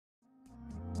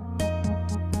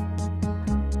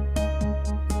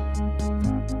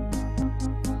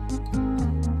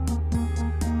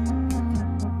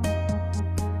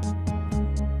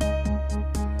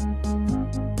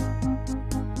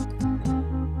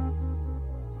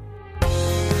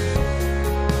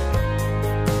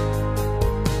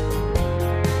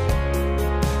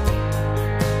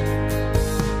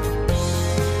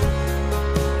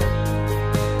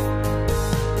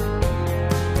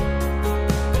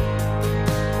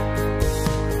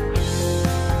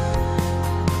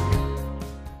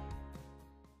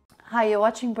Hi, you're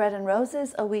watching Bread and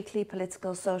Roses, a weekly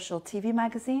political social TV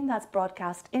magazine that's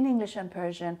broadcast in English and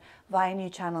Persian via New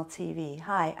Channel TV.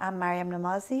 Hi, I'm Maryam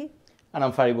Namazie. And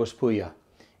I'm Fariborz Pooya.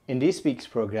 In this week's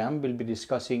program, we'll be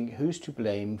discussing who's to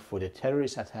blame for the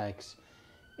terrorist attacks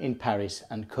in Paris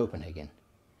and Copenhagen.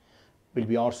 We'll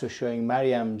be also showing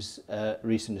Maryam's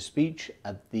recent speech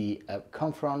at the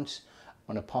conference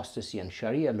on apostasy and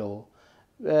Sharia law,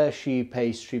 where she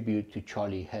pays tribute to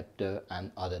Charlie Hebdo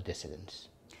and other dissidents.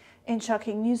 In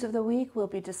Shocking News of the Week, we'll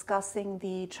be discussing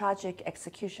the tragic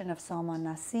execution of Saman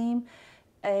Nasim,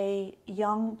 a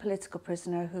young political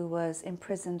prisoner who was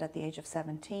imprisoned at the age of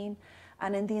 17.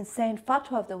 And in the Insane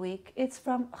Fatwa of the Week, it's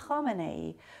from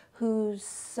Khamenei,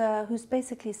 who's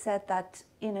basically said that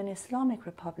in an Islamic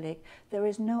republic, there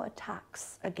is no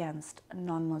attacks against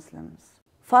non-Muslims.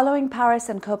 Following Paris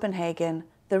and Copenhagen,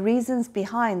 the reasons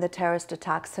behind the terrorist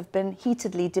attacks have been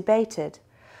heatedly debated.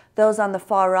 Those on the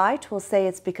far right will say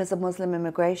it's because of Muslim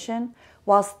immigration,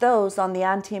 whilst those on the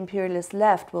anti-imperialist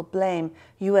left will blame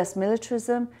US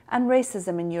militarism and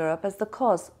racism in Europe as the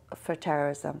cause for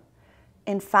terrorism.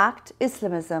 In fact,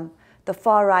 Islamism, the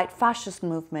far-right fascist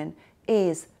movement,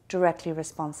 is directly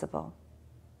responsible.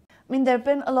 I mean, there have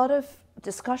been a lot of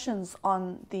discussions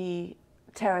on the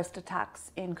terrorist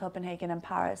attacks in Copenhagen and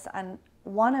Paris, and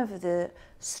one of the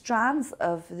strands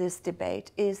of this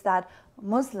debate is that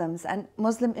Muslims and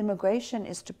Muslim immigration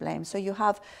is to blame. So you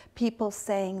have people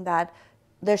saying that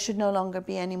there should no longer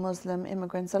be any Muslim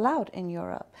immigrants allowed in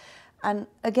Europe. And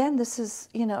again, this is,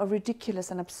 a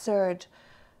ridiculous and absurd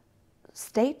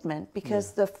statement,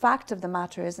 because the fact of the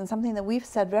matter is, and something that we've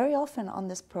said very often on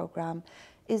this program,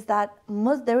 is that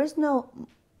there is no,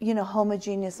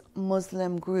 homogeneous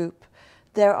Muslim group.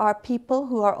 There are people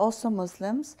who are also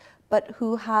Muslims, but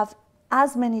who have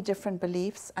as many different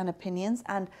beliefs and opinions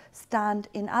and stand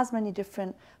in as many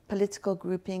different political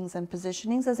groupings and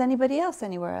positionings as anybody else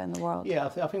anywhere in the world. Yeah,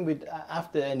 I think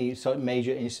after any sort of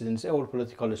major incidents, all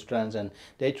political strands, and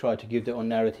they try to give their own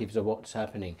narratives of what's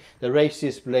happening. The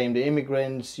racists blame the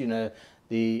immigrants, the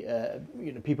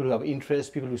people who have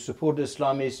interests, people who support the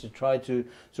Islamists, to try to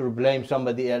sort of blame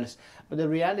somebody else. But the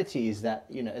reality is that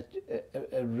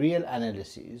a real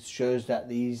analysis shows that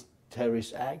these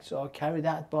terrorist acts are carried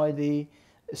out by the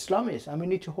Islamists, and we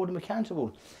need to hold them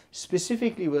accountable.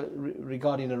 Specifically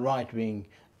regarding the right-wing,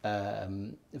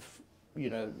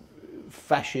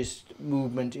 fascist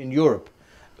movement in Europe,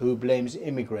 who blames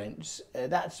immigrants.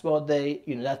 That's what they,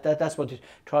 that's what they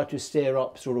try to stir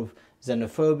up, sort of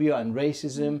xenophobia and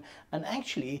racism, and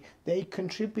actually they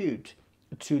contribute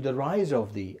to the rise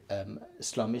of the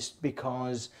Islamists,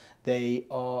 because they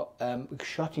are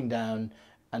shutting down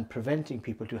and preventing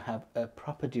people to have a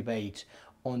proper debate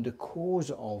on the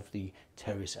cause of the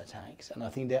terrorist attacks. And I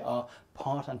think they are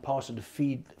part and parcel of the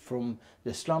feed from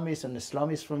the Islamists, and the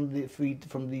Islamists from the feed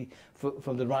from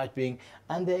the right wing,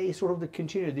 and they sort of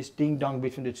continue this ding dong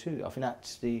between the two. I think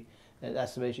that's the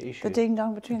major issue. The ding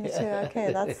dong between the two.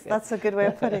 Okay, that's a good way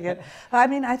of putting it. I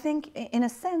mean, I think in a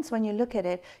sense, when you look at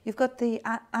it, you've got the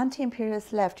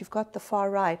anti-imperialist left, you've got the far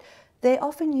right. They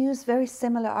often use very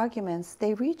similar arguments.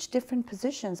 They reach different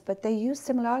positions, but they use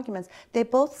similar arguments. They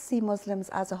both see Muslims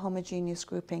as a homogeneous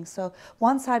grouping. So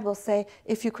one side will say,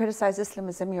 if you criticize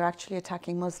Islamism, you're actually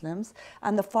attacking Muslims.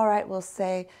 And the far right will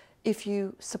say, if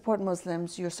you support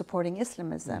Muslims, you're supporting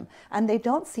Islamism. And they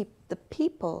don't see the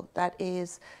people that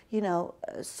is,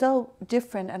 so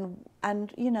different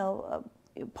and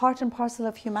part and parcel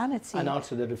of humanity. And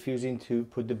also they're refusing to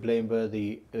put the blame where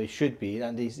it should be,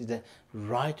 and this is the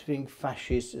right-wing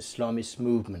fascist Islamist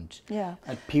movement. Yeah.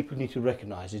 And people need to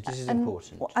recognize it. This is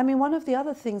important. I mean, one of the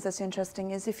other things that's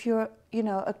interesting is if you're,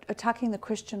 attacking the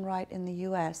Christian right in the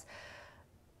US,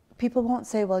 people won't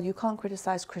say, well, you can't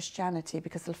criticize Christianity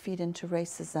because it'll feed into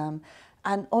racism,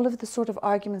 and all of the sort of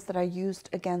arguments that are used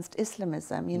against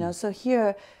Islamism, So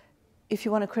here, if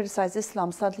you want to criticize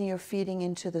Islam, suddenly you're feeding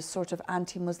into this sort of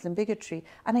anti-Muslim bigotry.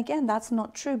 And again, that's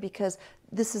not true, because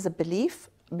this is a belief.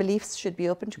 Beliefs should be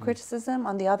open to criticism.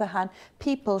 On the other hand,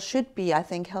 people should be, I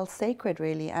think, held sacred,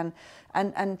 really, and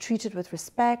treated with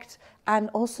respect, and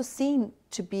also seen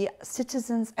to be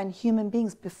citizens and human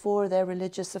beings before their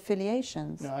religious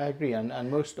affiliations. No, I agree.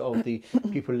 And most of the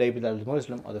people labeled as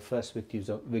Muslim are the first victims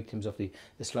of the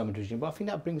Islamic regime. But I think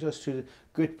that brings us to a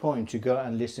good point to go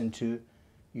and listen to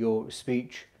your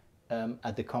speech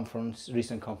at the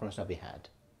recent conference that we had.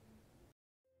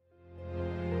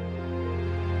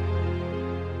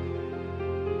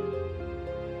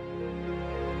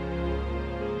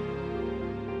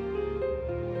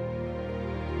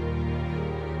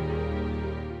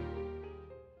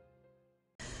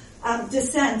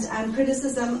 dissent and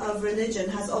criticism of religion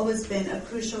has always been a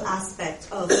crucial aspect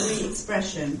of free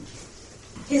expression.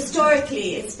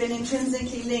 Historically, it's been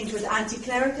intrinsically linked with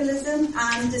anti-clericalism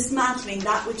and dismantling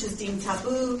that which is deemed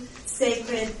taboo,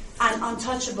 sacred, and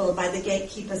untouchable by the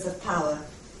gatekeepers of power.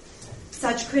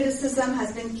 Such criticism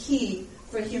has been key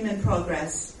for human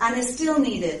progress and is still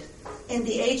needed. In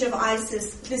the age of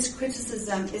ISIS, this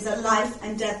criticism is a life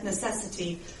and death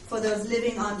necessity for those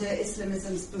living under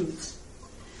Islamism's boot.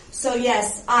 So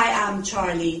yes, I am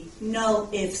Charlie, no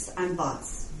ifs and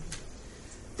buts.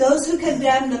 Those who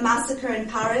condemn the massacre in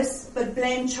Paris but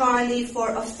blame Charlie for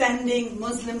offending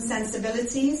Muslim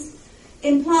sensibilities,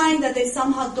 implying that they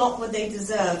somehow got what they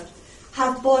deserved,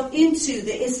 have bought into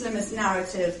the Islamist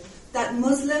narrative that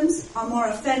Muslims are more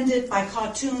offended by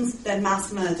cartoons than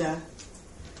mass murder.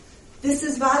 This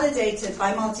is validated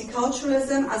by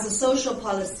multiculturalism as a social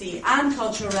policy and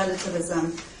cultural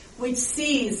relativism, which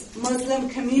sees Muslim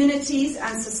communities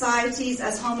and societies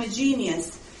as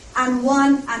homogeneous and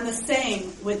one and the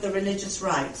same with the religious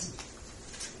right.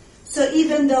 So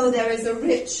even though there is a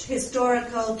rich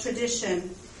historical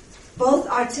tradition, both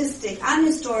artistic and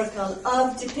historical,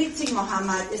 of depicting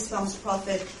Muhammad, Islam's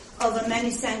prophet, over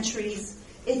many centuries,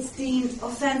 it's deemed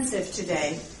offensive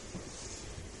today.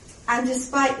 And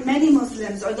despite many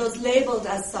Muslims, or those labeled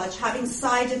as such, having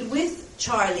sided with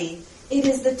Charlie, it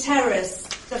is the terrorists,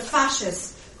 the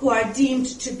fascists, who are deemed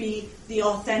to be the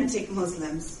authentic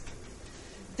Muslims.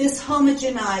 This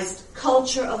homogenized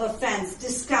culture of offense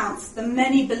discounts the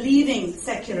many believing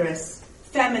secularists,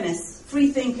 feminists,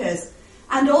 freethinkers,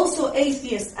 and also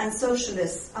atheists and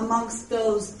socialists amongst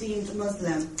those deemed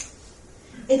Muslim.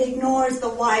 It ignores the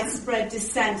widespread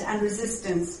dissent and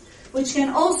resistance, which can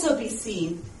also be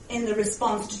seen in the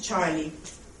response to Charlie.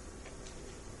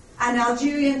 An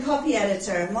Algerian copy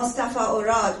editor, Mostafa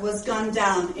Orad, was gunned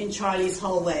down in Charlie's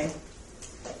hallway.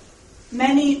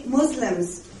 Many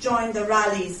Muslims joined the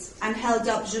rallies and held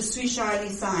up Je suis Charlie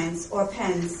signs or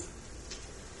pens.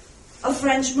 A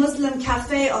French Muslim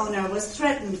cafe owner was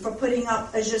threatened for putting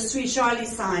up a Je suis Charlie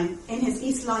sign in his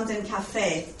East London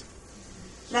cafe.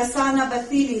 Lassana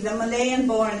Bathili, the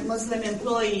Malayan-born Muslim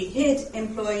employee, hid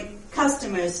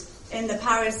customers in the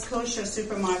Paris kosher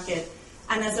supermarket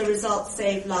and as a result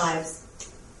saved lives.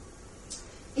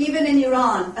 Even in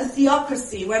Iran, a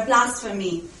theocracy where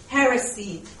blasphemy,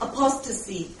 heresy,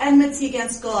 apostasy, enmity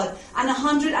against God, and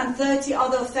 130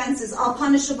 other offenses are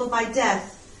punishable by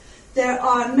death, there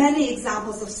are many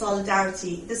examples of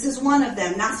solidarity. This is one of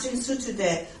them, Nasrin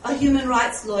Sotoudeh, a human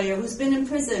rights lawyer who's been in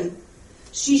prison.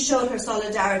 She showed her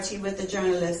solidarity with the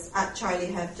journalists at Charlie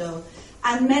Hebdo.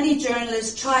 And many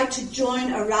journalists tried to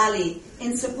join a rally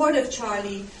in support of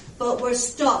Charlie, but were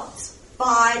stopped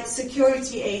by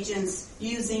security agents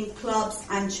using clubs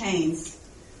and chains.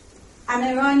 An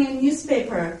Iranian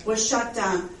newspaper was shut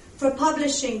down for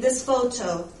publishing this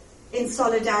photo in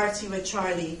solidarity with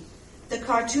Charlie. The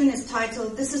cartoon is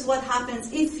titled, "This is what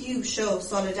happens if you show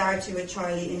solidarity with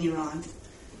Charlie in Iran."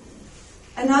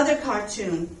 Another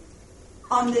cartoon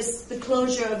on the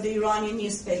closure of the Iranian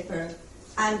newspaper,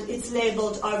 and it's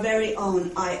labeled "Our Very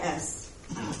Own IS."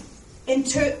 In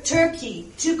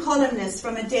Turkey, 2 columnists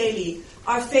from a daily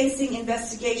are facing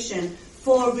investigation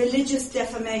for religious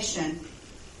defamation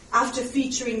after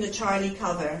featuring the Charlie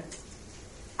cover.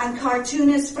 And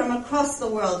cartoonists from across the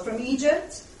world, from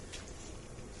Egypt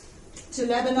to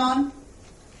Lebanon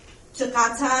to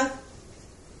Qatar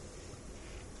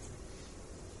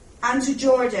and to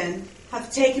Jordan,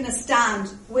 have taken a stand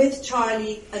with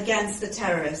Charlie against the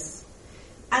terrorists.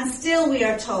 And still we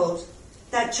are told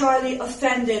that Charlie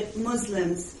offended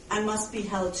Muslims and must be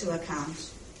held to account.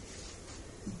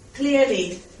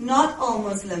 Clearly, not all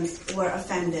Muslims were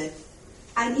offended,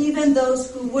 and even those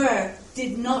who were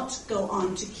did not go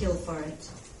on to kill for it.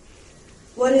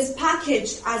 What is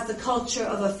packaged as the culture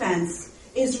of offense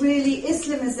is really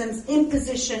Islamism's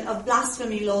imposition of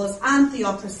blasphemy laws and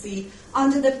theocracy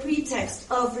under the pretext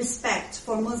of respect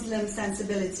for Muslim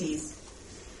sensibilities.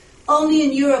 Only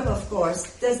in Europe, of course,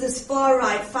 does this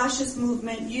far-right fascist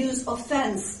movement use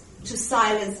offense to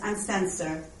silence and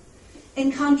censor.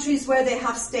 In countries where they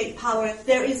have state power,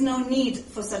 there is no need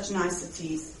for such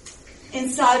niceties.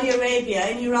 In Saudi Arabia,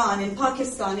 in Iran, in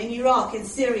Pakistan, in Iraq, in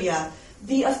Syria,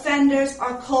 the offenders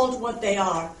are called what they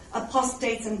are,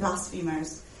 apostates and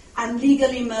blasphemers, and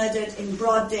legally murdered in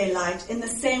broad daylight in the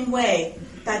same way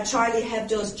that Charlie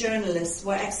Hebdo's journalists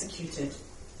were executed.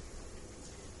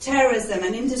 Terrorism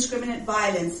and indiscriminate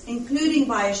violence, including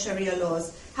via Sharia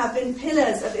laws, have been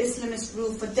pillars of Islamist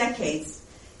rule for decades,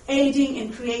 aiding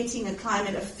in creating a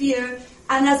climate of fear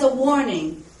and as a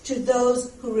warning to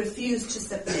those who refuse to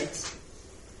submit.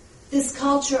 This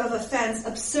culture of offense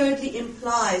absurdly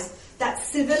implies that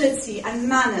civility and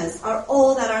manners are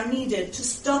all that are needed to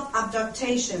stop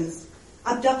abductions,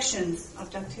 and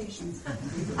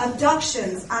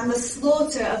the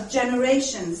slaughter of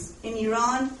generations in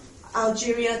Iran,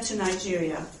 Algeria to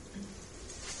Nigeria.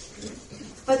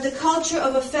 But the culture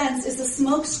of offense is a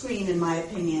smokescreen, in my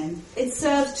opinion. It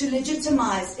serves to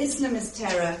legitimize Islamist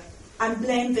terror and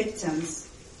blame victims.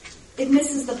 It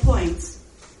misses the point.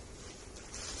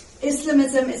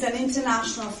 Islamism is an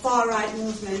international far-right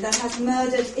movement that has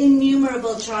murdered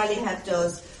innumerable Charlie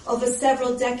Hebdos over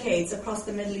several decades across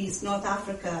the Middle East, North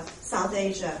Africa, South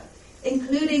Asia,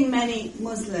 including many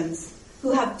Muslims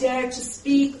who have dared to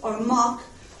speak or mock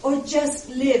or just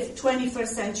live 21st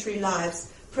century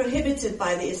lives prohibited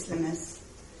by the Islamists.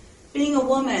 Being a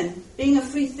woman, being a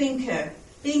free thinker,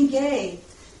 being gay,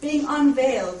 being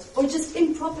unveiled or just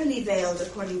improperly veiled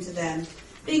according to them,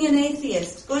 being an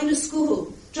atheist, going to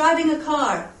school, driving a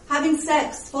car, having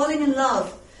sex, falling in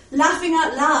love, laughing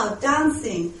out loud,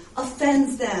 dancing,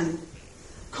 offends them.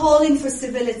 Calling for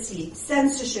civility,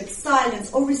 censorship, silence,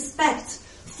 or respect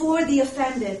for the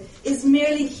offended is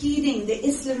merely heeding the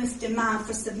Islamist demand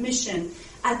for submission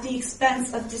at the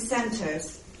expense of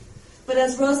dissenters. But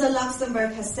as Rosa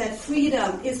Luxemburg has said,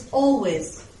 freedom is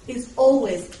always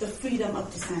the freedom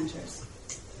of dissenters.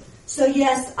 So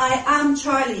yes, I am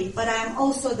Charlie, but I am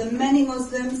also the many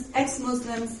Muslims,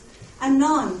 ex-Muslims, and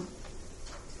none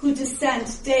who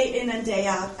dissent day in and day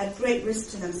out at great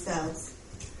risk to themselves.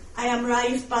 I am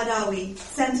Raif Badawi,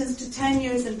 sentenced to 10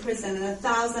 years in prison and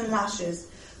 1,000 lashes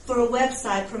for a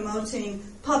website promoting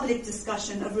public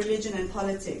discussion of religion and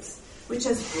politics, which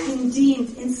has been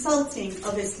deemed insulting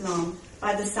of Islam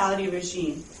by the Saudi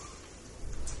regime.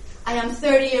 I am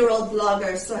 30-year-old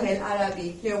blogger Sohail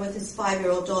Arabi, here with his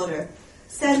 5-year-old daughter,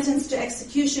 sentenced to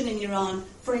execution in Iran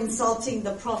for insulting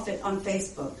the Prophet on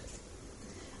Facebook.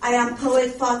 I am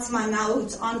poet Fatwa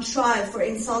Naout, on trial for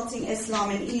insulting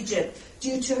Islam in Egypt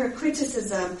due to her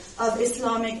criticism of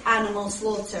Islamic animal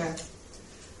slaughter.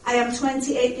 I am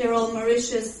 28-year-old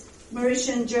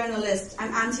Mauritian journalist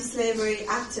and anti-slavery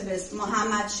activist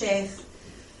Mohammad Sheikh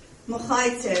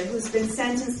Mokhaiter, who's been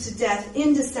sentenced to death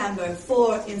in December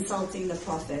for insulting the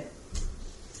Prophet.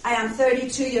 I am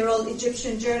 32-year-old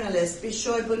Egyptian journalist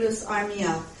Bishoy Bulus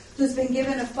Armia, who's been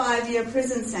given a 5-year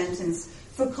prison sentence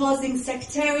for causing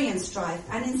sectarian strife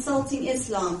and insulting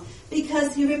Islam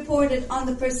because he reported on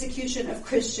the persecution of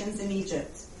Christians in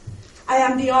Egypt. I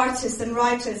am the artists and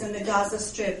writers in the Gaza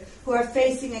Strip who are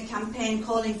facing a campaign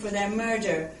calling for their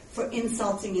murder for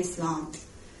insulting Islam.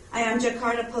 I am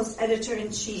Jakarta Post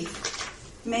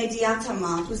editor-in-chief Mehdi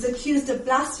Atama, who's accused of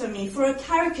blasphemy for a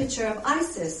caricature of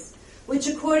ISIS, which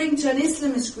according to an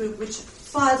Islamist group which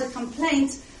filed a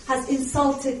complaint has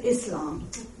insulted Islam.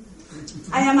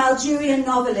 I am Algerian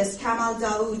novelist Kamal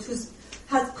Daoud, who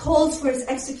has calls for his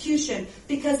execution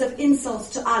because of insults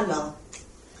to Allah.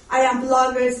 I am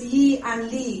bloggers Yi and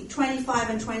Lee, 25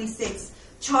 and 26,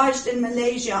 charged in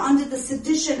Malaysia under the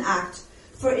Sedition Act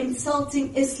for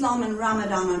insulting Islam and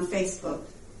Ramadan on Facebook.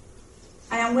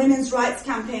 I am women's rights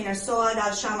campaigner Soad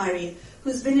Al-Shamari,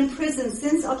 who's been in prison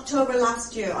since October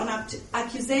last year on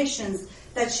accusations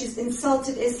that she's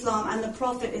insulted Islam and the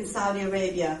Prophet in Saudi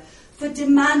Arabia for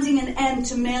demanding an end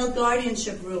to male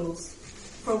guardianship rules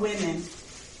for women.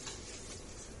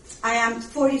 I am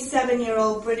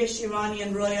 47-year-old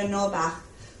British-Iranian Roya Nobach,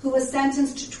 who was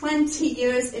sentenced to 20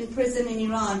 years in prison in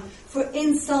Iran for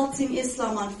insulting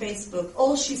Islam on Facebook.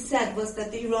 All she said was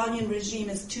that the Iranian regime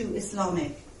is too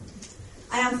Islamic.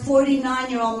 I am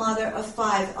 49-year-old mother of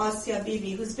 5, Asya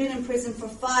Bibi, who's been in prison for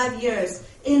 5 years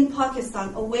in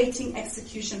Pakistan awaiting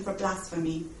execution for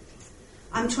blasphemy.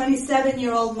 I'm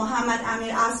 27-year-old Muhammad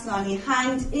Amir Aslani,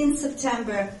 hanged in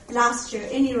September last year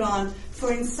in Iran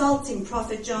for insulting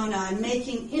Prophet Jonah and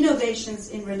making innovations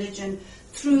in religion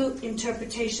through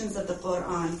interpretations of the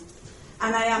Quran.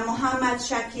 And I am Muhammad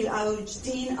Shakil Aouj,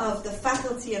 Dean of the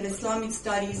Faculty of Islamic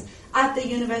Studies at the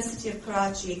University of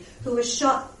Karachi, who was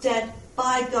shot dead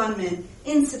by gunmen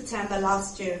in September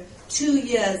last year, 2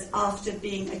 years after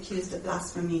being accused of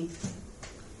blasphemy.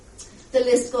 The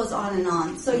list goes on and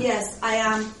on. So yes, I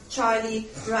am Charlie,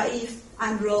 Raif,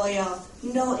 and Roya.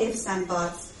 No ifs and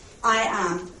buts. I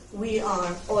am, we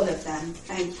are, all of them.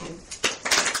 Thank you.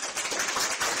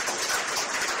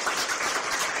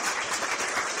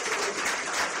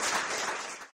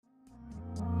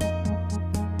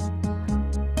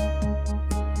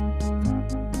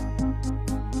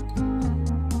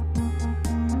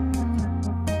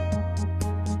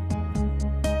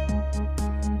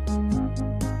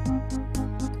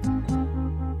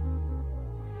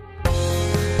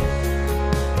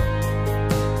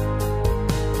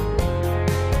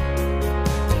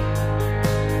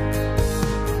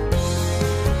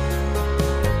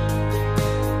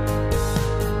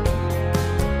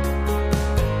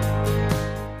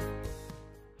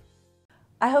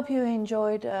 hope you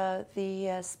enjoyed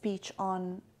the speech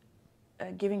on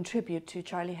giving tribute to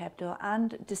Charlie Hebdo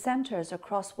and dissenters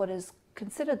across what is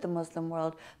considered the Muslim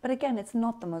world. But again, it's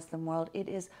not the Muslim world. It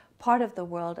is part of the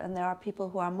world, and there are people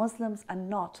who are Muslims and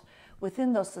not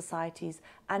within those societies.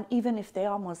 And even if they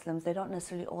are Muslims, they don't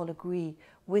necessarily all agree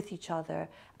with each other,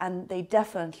 and they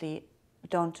definitely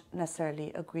don't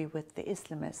necessarily agree with the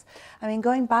Islamists. I mean,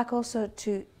 going back also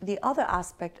to the other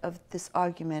aspect of this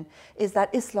argument is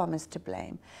that Islam is to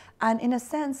blame. And in a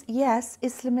sense, yes,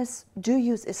 Islamists do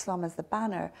use Islam as the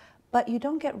banner, but you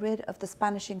don't get rid of the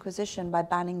Spanish Inquisition by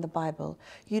banning the Bible.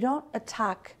 You don't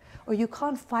attack, or you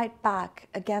can't fight back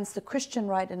against the Christian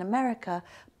right in America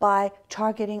by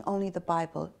targeting only the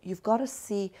Bible. You've got to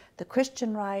see the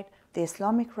Christian right, the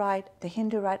Islamic right, the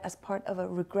Hindu right as part of a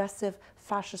regressive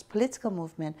fascist political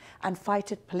movement and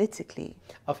fight it politically.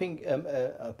 I think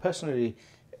I personally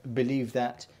believe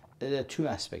that there are two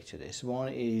aspects to this. One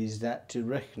is that to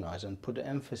recognize and put the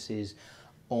emphasis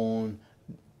on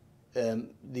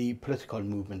the political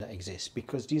movement that exists,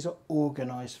 because these are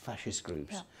organized fascist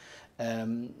groups. Yeah.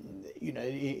 You know,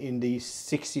 in the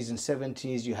 60s and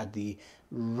 70s, you had the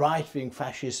right-wing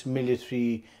fascist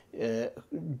military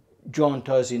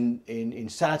juntas in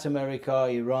South America,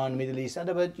 Iran, Middle East, and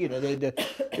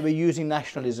they were using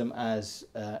nationalism as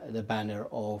the banner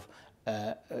of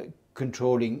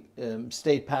controlling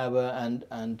state power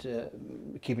and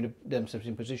keeping themselves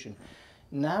in position.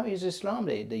 Now is Islam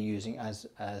they're using as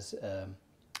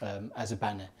a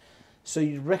banner. So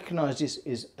you recognise this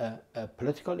is a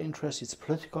political interest, it's a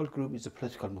political group, it's a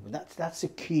political movement. That's a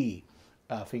key,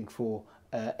 I think, for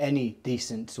any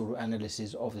decent sort of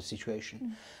analysis of the situation.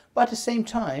 Mm. But at the same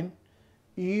time,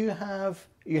 you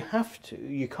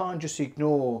can't just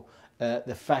ignore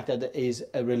the fact that there is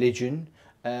a religion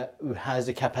who has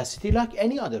the capacity, like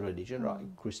any other religion, right?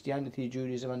 Christianity,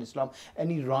 Judaism and Islam,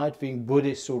 any right-wing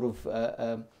Buddhist sort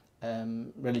of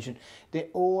religion, they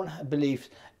all believe,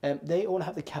 they all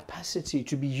have the capacity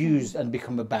to be used and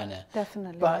become a banner.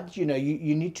 Definitely. But you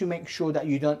need to make sure that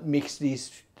you don't mix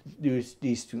these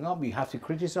two up. You have to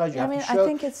criticize, you have to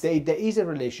show there is a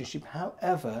relationship.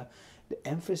 However, the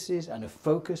emphasis and the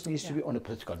focus needs to be on the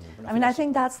political movement. I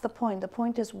think that's the point. The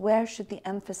point is, where should the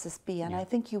emphasis be? And I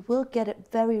think you will get it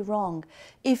very wrong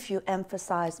if you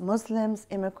emphasize Muslims,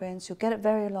 immigrants. You'll get it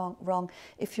very wrong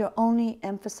if you're only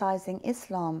emphasizing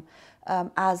Islam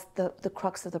as the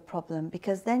crux of the problem,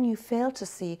 because then you fail to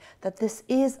see that this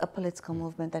is a political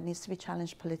movement that needs to be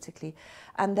challenged politically.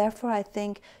 And therefore, I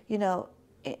think, in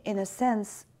a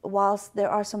sense, whilst there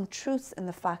are some truths in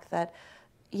the fact that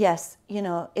yes,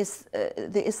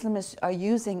 the Islamists are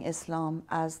using Islam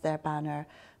as their banner.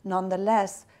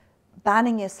 Nonetheless,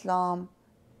 banning Islam,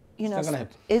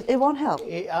 it won't help.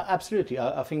 Absolutely,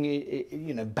 I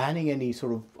think banning any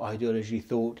sort of ideology,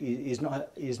 thought is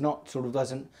not sort of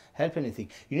doesn't help anything.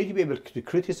 You need to be able to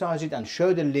criticize it and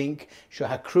show the link, show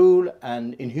how cruel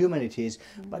and inhuman it is,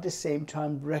 but at the same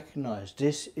time recognize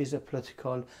this is a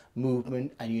political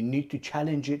movement and you need to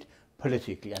challenge it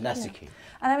politically, and that's the key.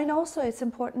 And also it's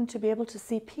important to be able to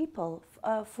see people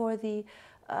for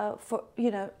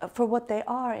what they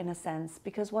are, in a sense,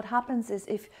 because what happens is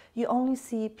if you only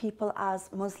see people as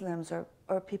Muslims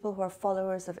or people who are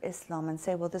followers of Islam and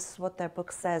say, well, this is what their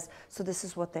book says, so this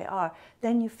is what they are,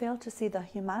 then you fail to see the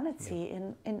humanity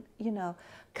in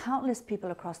countless people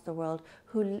across the world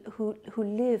who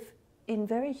live in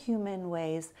very human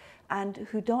ways and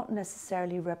who don't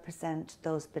necessarily represent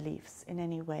those beliefs in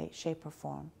any way, shape or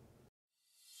form.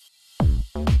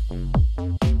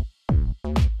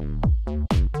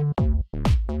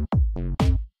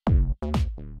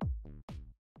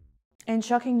 In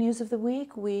Shocking News of the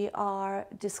Week, we are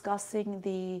discussing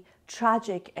the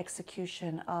tragic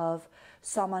execution of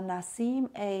Saman Nasim,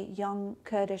 a young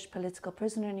Kurdish political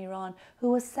prisoner in Iran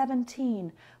who was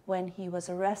 17 when he was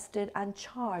arrested and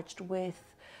charged with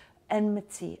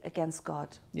enmity against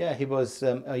God. Yeah, he was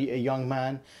a young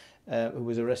man who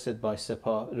was arrested by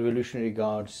Sepah, Revolutionary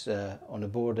Guards on the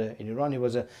border in Iran. He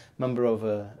was a member of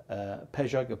a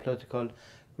Peshak, a political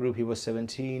group. He was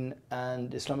 17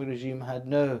 and the Islamic regime had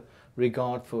no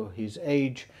regard for his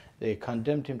age. They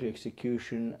condemned him to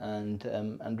execution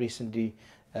and recently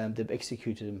they've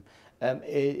executed him.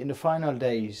 In the final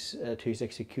days to his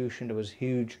execution, there was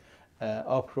huge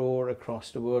uproar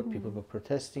across the world. People were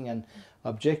protesting and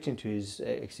objecting to his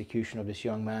execution of this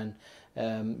young man.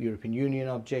 European Union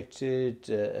objected,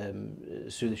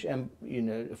 Swedish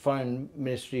Foreign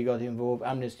Ministry got involved,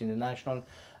 Amnesty International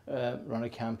ran a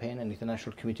campaign, and the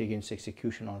International Committee Against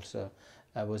Execution also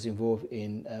was involved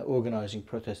in organising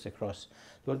protests across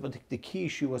the world. But the key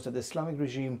issue was that the Islamic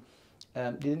regime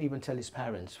didn't even tell his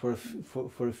parents for a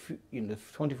few,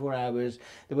 24 hours.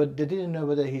 They didn't know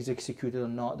whether he's executed or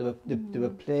not. They were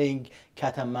playing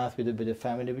cat and mouse with the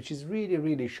family, which is really,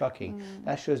 really shocking.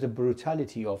 That shows the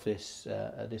brutality of this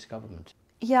government.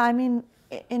 Yeah, I mean,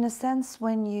 in a sense,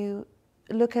 when you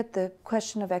look at the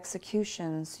question of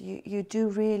executions, you do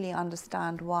really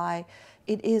understand why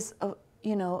it is a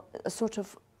sort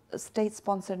of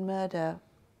state-sponsored murder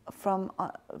from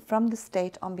the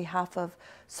state on behalf of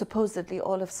supposedly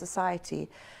all of society.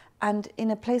 And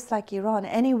in a place like Iran,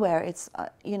 anywhere, it's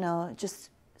just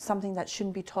something that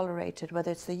shouldn't be tolerated,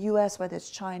 whether it's the US, whether it's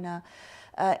China.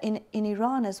 In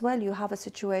Iran as well, you have a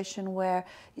situation where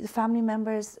the family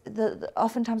members,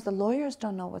 oftentimes the lawyers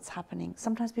don't know what's happening.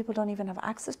 Sometimes people don't even have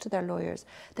access to their lawyers.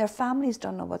 Their families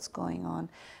don't know what's going on.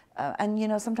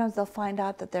 And sometimes they'll find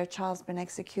out that their child's been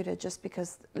executed just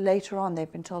because later on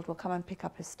they've been told, well, come and pick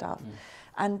up his stuff.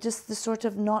 And just the sort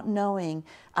of not knowing,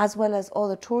 as well as all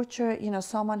the torture.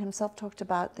 Saman himself talked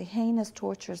about the heinous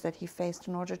tortures that he faced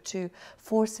in order to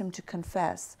force him to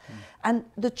confess. And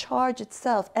the charge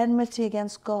itself, enmity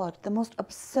against God, the most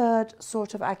absurd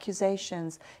sort of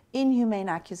accusations, inhumane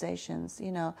accusations,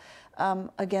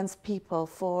 against people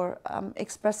for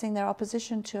expressing their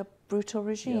opposition to a brutal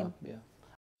regime. Yeah.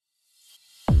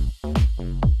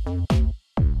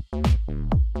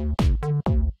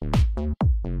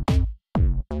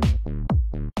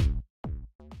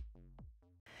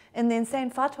 In the insane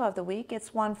fatwa of the week,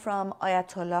 it's one from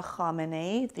Ayatollah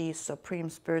Khamenei, the supreme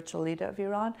spiritual leader of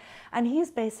Iran. And he's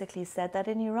basically said that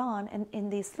in Iran, and in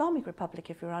the Islamic Republic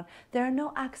of Iran, there are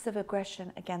no acts of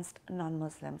aggression against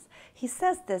non-Muslims. He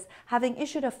says this having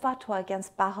issued a fatwa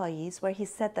against Baha'is, where he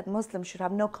said that Muslims should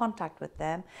have no contact with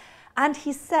them. And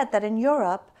he said that in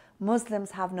Europe,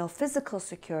 Muslims have no physical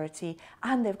security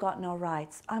and they've got no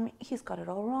rights. I mean, he's got it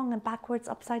all wrong and backwards,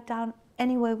 upside down,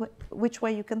 anyway, which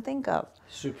way you can think of.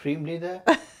 Supreme leader,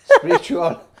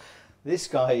 spiritual. This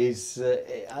guy is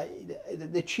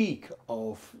the cheek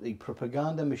of the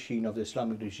propaganda machine of the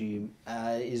Islamic regime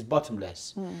is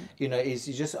bottomless. It's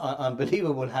just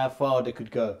unbelievable how far they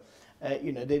could go. There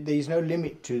is no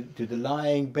limit to the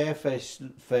lying, barefaced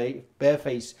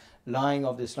lying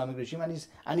of the Islamic regime,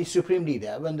 and he's supreme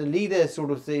leader. When the leader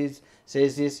sort of says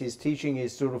this, he's teaching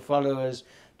his sort of followers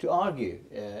to argue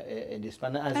in this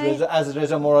manner, as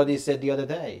Reza Moradi said the other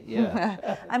day.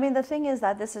 Yeah. I mean, the thing is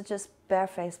that this is just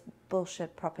barefaced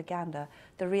bullshit propaganda.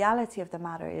 The reality of the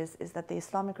matter is that the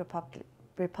Islamic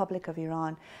Republic of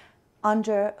Iran,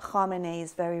 under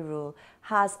Khamenei's very rule,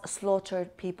 has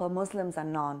slaughtered people, Muslims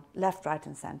and non, left, right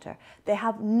and center. They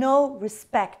have no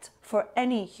respect for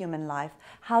any human life.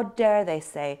 How dare they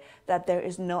say that there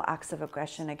is no acts of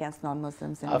aggression against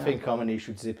non-Muslims in Iran? I think Khamenei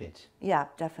should zip it. Yeah,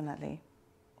 definitely.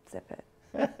 Zip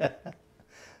it.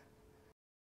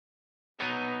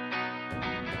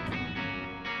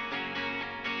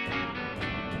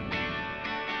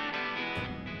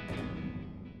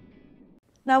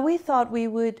 Now, we thought we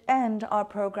would end our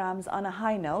programs on a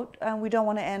high note, and we don't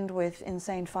want to end with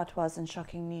insane fatwas and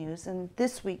shocking news. And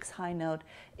this week's high note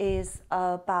is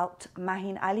about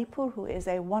Mahin Alipour, who is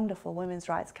a wonderful women's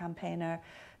rights campaigner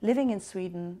living in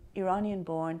Sweden,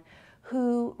 Iranian-born,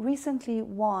 who recently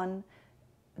won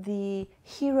the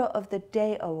Hero of the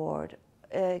Day award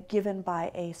given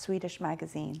by a Swedish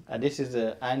magazine. And this is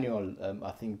an annual,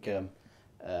 I think,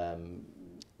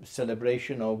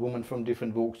 celebration of women from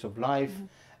different walks of life.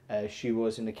 She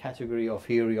was in the category of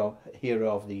hero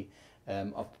of the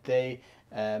day,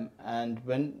 and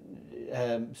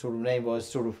when sort of name was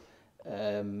sort of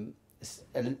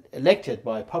elected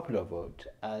by popular vote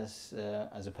as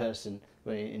a person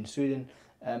in Sweden,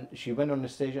 she went on the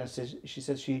stage and she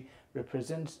said she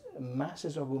represents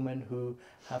masses of women who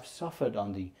have suffered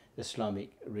on the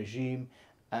Islamic regime,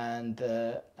 and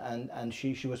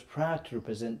she was proud to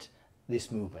represent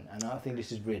this movement, and I think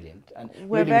this is brilliant. And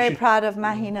we're really very proud of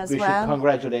Mahin as well. We should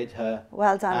congratulate her.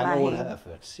 Well done, and Mahin. all her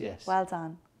efforts. Yes. Well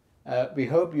done. We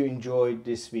hope you enjoyed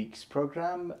this week's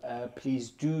program. Please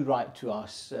do write to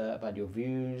us about your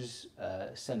views.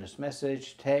 Send us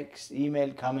message, text,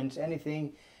 email, comments,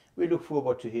 anything. We look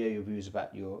forward to hear your views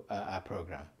about our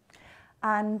program.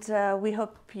 And we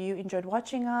hope you enjoyed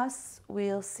watching us.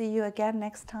 We'll see you again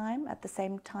next time at the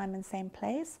same time and same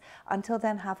place. Until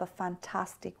then, have a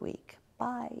fantastic week.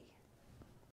 Bye.